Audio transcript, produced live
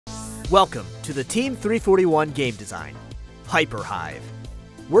Welcome to the Team 341 game design, HyperHive.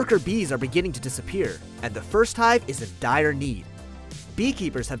 Worker bees are beginning to disappear, and the first hive is in dire need.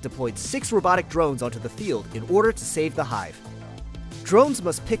 Beekeepers have deployed 6 robotic drones onto the field in order to save the hive. Drones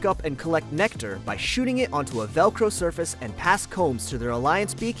must pick up and collect nectar by shooting it onto a Velcro surface and pass combs to their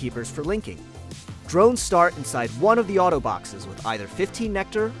alliance beekeepers for linking. Drones start inside one of the auto boxes with either 15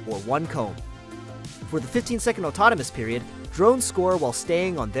 nectar or 1 comb. For the 15-second autonomous period, drones score while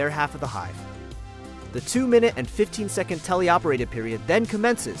staying on their half of the hive. The 2-minute and 15-second teleoperated period then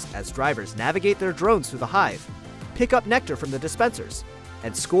commences as drivers navigate their drones through the hive, pick up nectar from the dispensers,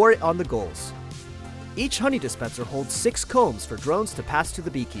 and score it on the goals. Each honey dispenser holds 6 combs for drones to pass to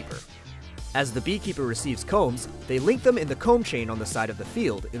the beekeeper. As the beekeeper receives combs, they link them in the comb chain on the side of the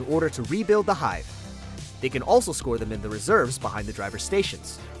field in order to rebuild the hive. They can also score them in the reserves behind the driver's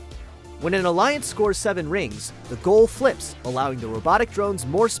stations. When an alliance scores 7 rings, the goal flips, allowing the robotic drones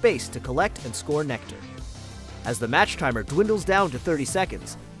more space to collect and score nectar. As the match timer dwindles down to 30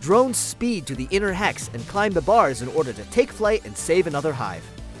 seconds, drones speed to the inner hex and climb the bars in order to take flight and save another hive.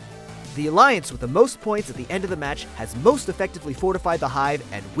 The alliance with the most points at the end of the match has most effectively fortified the hive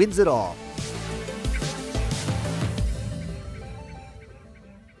and wins it all.